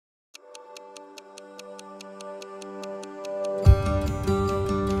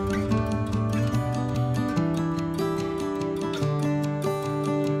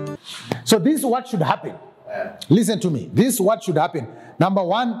So this is what should happen. Listen to me. This is what should happen. Number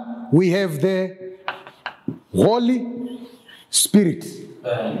one, we have the Holy Spirit.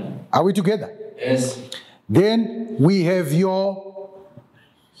 Are we together? Yes. Then we have your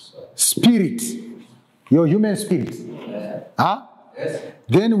spirit, your human spirit. Huh? Yes.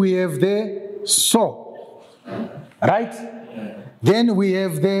 Then we have the soul. Right? Then we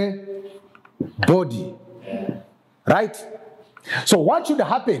have the body. Right? So what should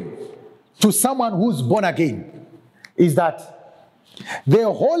happen to someone who's born again is that the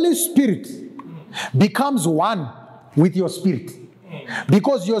Holy Spirit becomes one with your spirit.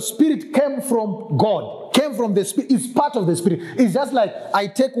 Because your spirit came from God, came from the Spirit, it's part of the Spirit. It's just like I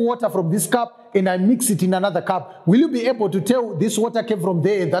take water from this cup and I mix it in another cup. Will you be able to tell this water came from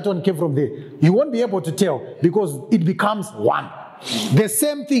there and that one came from there? You won't be able to tell because it becomes one. The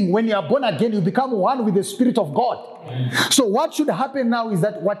same thing, when you are born again, you become one with the Spirit of God. So what should happen now is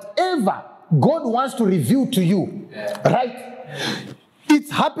that whatever God wants to reveal to you, right?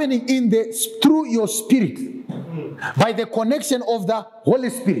 It's happening through your spirit, by the connection of the Holy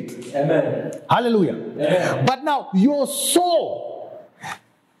Spirit. Amen. Hallelujah. Amen. But now your soul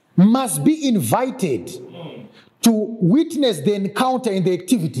must be invited to witness the encounter and the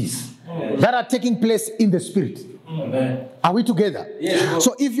activities that are taking place in the spirit. Amen. Are we together? Yes.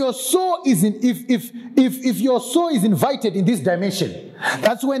 So if your soul is if your soul is invited in this dimension,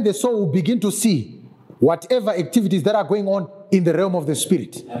 that's when the soul will begin to see whatever activities that are going on in the realm of the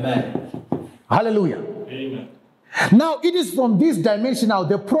spirit. Amen. Hallelujah. Amen. Now it is from this dimension now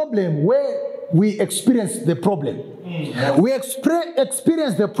the problem where we experience the problem. We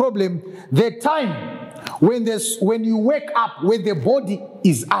experience the problem the time when you wake up, when the body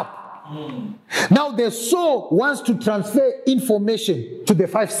is up. Now the soul wants to transfer information to the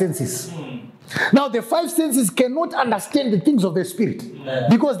five senses. Now the five senses cannot understand the things of the spirit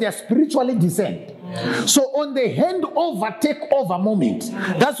because they are spiritually discerned. So on the handover, takeover moment,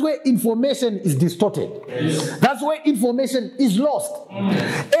 that's where information is distorted. That's where information is lost.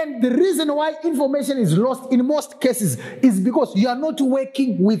 And the reason why information is lost in most cases is because you are not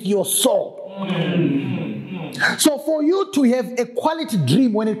working with your soul. So for you to have a quality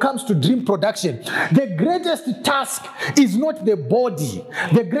dream when it comes to dream production, the greatest task is not the body.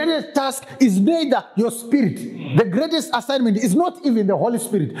 The greatest task is neither your spirit. The greatest assignment is not even the Holy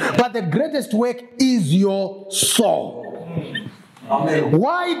Spirit, but the greatest work is your soul. Amen.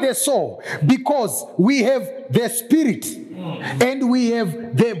 Why the soul? Because we have the spirit and we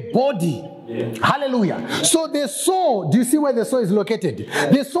have the body. Hallelujah. So the soul, do you see where the soul is located?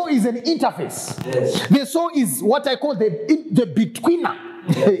 The soul is an interface. The soul is what I call the betweener,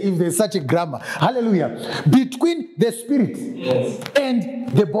 if there's such a grammar. Hallelujah. Between the spirit and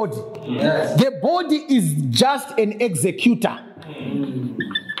the body. The body is just an executor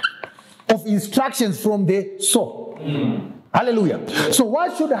of instructions from the soul. Hallelujah. So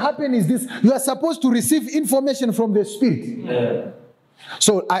what should happen is this: you are supposed to receive information from the spirit.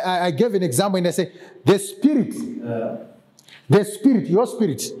 So I gave an example and I say the spirit, your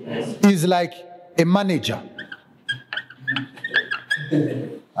spirit is like a manager.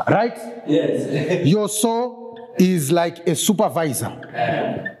 Right? Yes. Your soul is like a supervisor.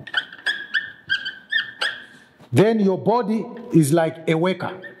 Then your body is like a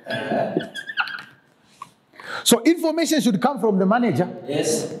worker. So information should come from the manager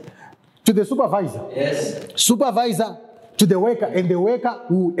to the supervisor. Supervisor to the worker, and the worker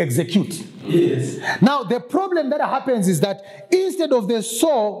will execute. Now the problem that happens is that instead of the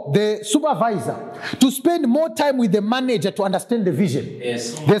soul, the supervisor, to spend more time with the manager to understand the vision,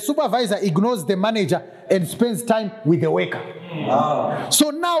 the supervisor ignores the manager and spends time with the worker.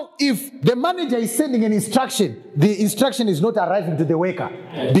 So now if the manager is sending an instruction, the instruction is not arriving to the worker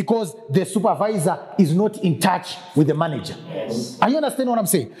because the supervisor is not in touch with the manager. Are you understand what I'm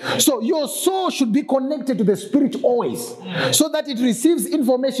saying? So your soul should be connected to the spirit always, so that it receives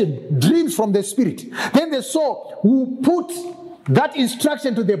information, dreams from the spirit. Then the soul will put that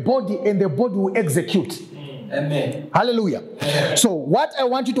instruction to the body and the body will execute. Amen. Hallelujah. Amen. So what I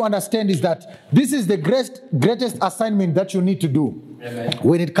want you to understand is that this is the greatest assignment that you need to do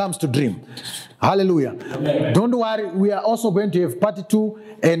when it comes to dream. Hallelujah. Amen. Don't worry, we are also going to have part 2,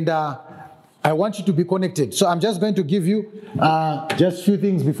 and I want you to be connected. So I'm just going to give you just a few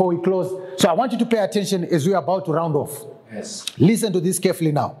things before we close. So I want you to pay attention as we are about to round off. Listen to this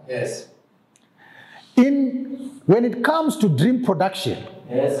carefully now. When it comes to dream production,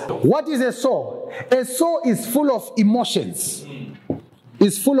 what is a soul? A soul is full of emotions.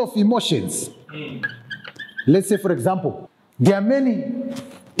 It's full of emotions. Let's say, for example, there are many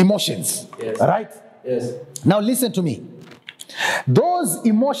emotions, right? Now listen to me. Those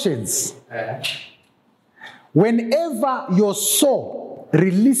emotions Whenever your soul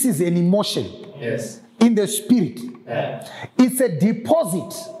releases an emotion Yes. in the spirit, it's a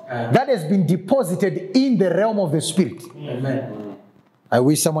deposit that has been deposited in the realm of the spirit. Amen. I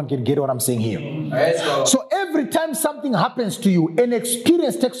wish someone can get what I'm saying here. Let's go. So every time something happens to you, an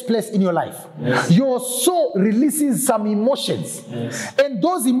experience takes place in your life. Yes. Your soul releases some emotions. Yes. And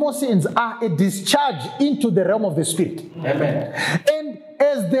those emotions are a discharge into the realm of the spirit. Amen. And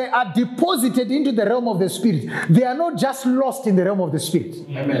as they are deposited into the realm of the spirit, they are not just lost in the realm of the spirit.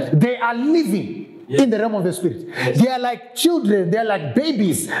 Amen. They are living in the realm of the spirit. They are like children, they are like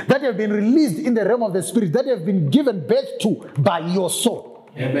babies that have been released in the realm of the spirit, that have been given birth to by your soul.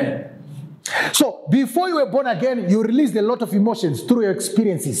 Amen. So before you were born again, you released a lot of emotions through your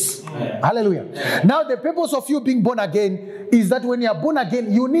experiences. Hallelujah. Now the purpose of you being born again is that when you are born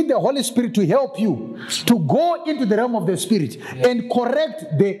again, you need the Holy Spirit to help you to go into the realm of the spirit and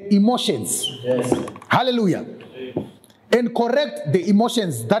correct the emotions. Yes. Hallelujah. And correct the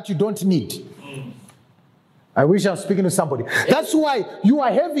emotions that you don't need. I wish I'm speaking to somebody. That's why you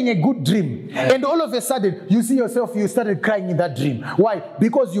are having a good dream. And all of a sudden, you see yourself, you started crying in that dream. Why?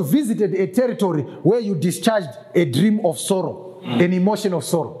 Because you visited a territory where you discharged a dream of sorrow, an emotion of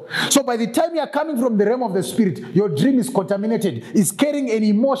sorrow. So by the time you are coming from the realm of the spirit, your dream is contaminated, is carrying an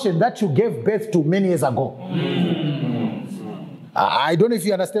emotion that you gave birth to many years ago. I don't know if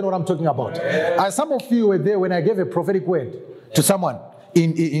you understand what I'm talking about. Some of you were there when I gave a prophetic word to someone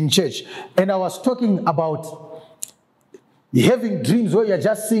in church, and I was talking about having dreams where you're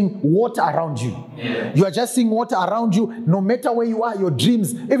just seeing water around you. You are just seeing water around you. No matter where you are, your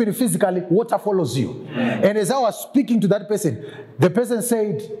dreams, even physically, water follows you. And as I was speaking to that person, the person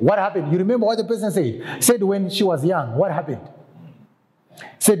said, what happened? You remember what the person said? Said when she was young, what happened?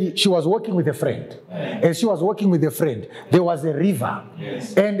 Said she was walking with a friend. As she was walking with a friend, there was a river.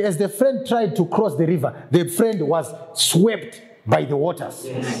 And as the friend tried to cross the river, the friend was swept by the waters.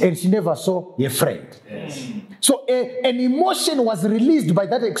 And she never saw a friend. So an emotion was released by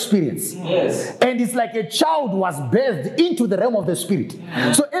that experience. And it's like a child was birthed into the realm of the spirit.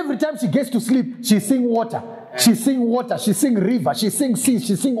 So every time she gets to sleep, she sings water. She sings water. She sings river. She sings seas.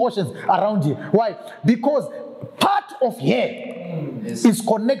 She sings oceans around you. Why? Because part of her is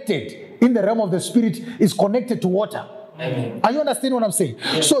connected in the realm of the spirit, is connected to water. Are you understanding what I'm saying?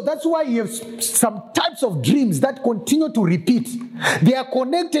 So that's why you have some types of dreams that continue to repeat. They are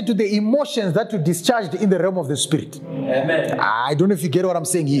connected to the emotions that you discharged in the realm of the spirit. Amen. I don't know if you get what I'm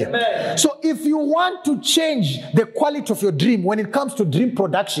saying here. Amen. So if you want to change the quality of your dream when it comes to dream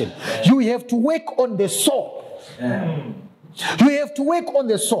production, you have to work on the soul. You have to work on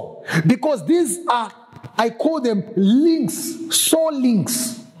the soul. Because these are, I call them links, soul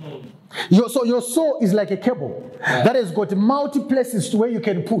links. Your soul is like a cable that has got multi places to where you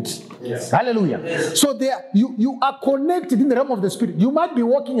can put. Hallelujah. So there, you are connected in the realm of the spirit. You might be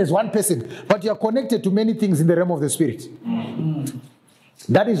walking as one person, but you are connected to many things in the realm of the spirit.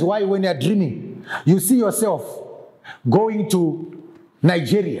 That is why when you are dreaming, you see yourself going to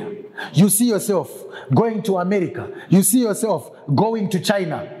Nigeria. You see yourself going to America. You see yourself going to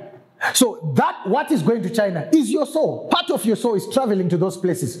China. So that what is going to China is your soul. Part of your soul is traveling to those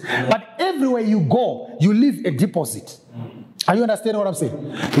places. But everywhere you go, you leave a deposit. Are you understanding what I'm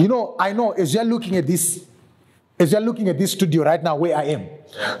saying? You know, I know as you're looking at this studio right now where I am,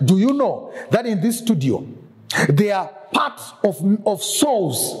 do you know that in this studio, there are parts of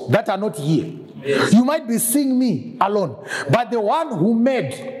souls that are not here? You might be seeing me alone, but the one who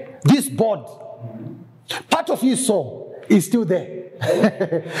made this board, part of his soul is still there.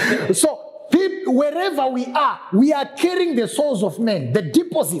 So wherever we are carrying the souls of men, the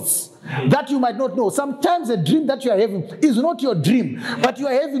deposits that you might not know. Sometimes a dream that you are having is not your dream, but you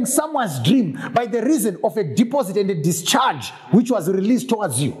are having someone's dream by the reason of a deposit and a discharge which was released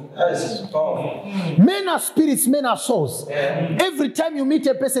towards you. Men are spirits, men are souls. Every time you meet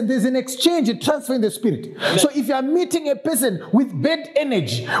a person, there's an exchange, a transfer in the spirit. So if you are meeting a person with bad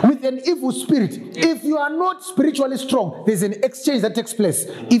energy, with an evil spirit, if you are not spiritually strong, there's an exchange that takes place.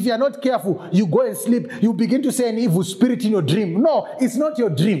 If you are not careful, you go and sleep, you begin to say an evil spirit in your dream. No, it's not your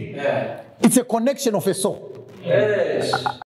dream. It's a connection of a soul.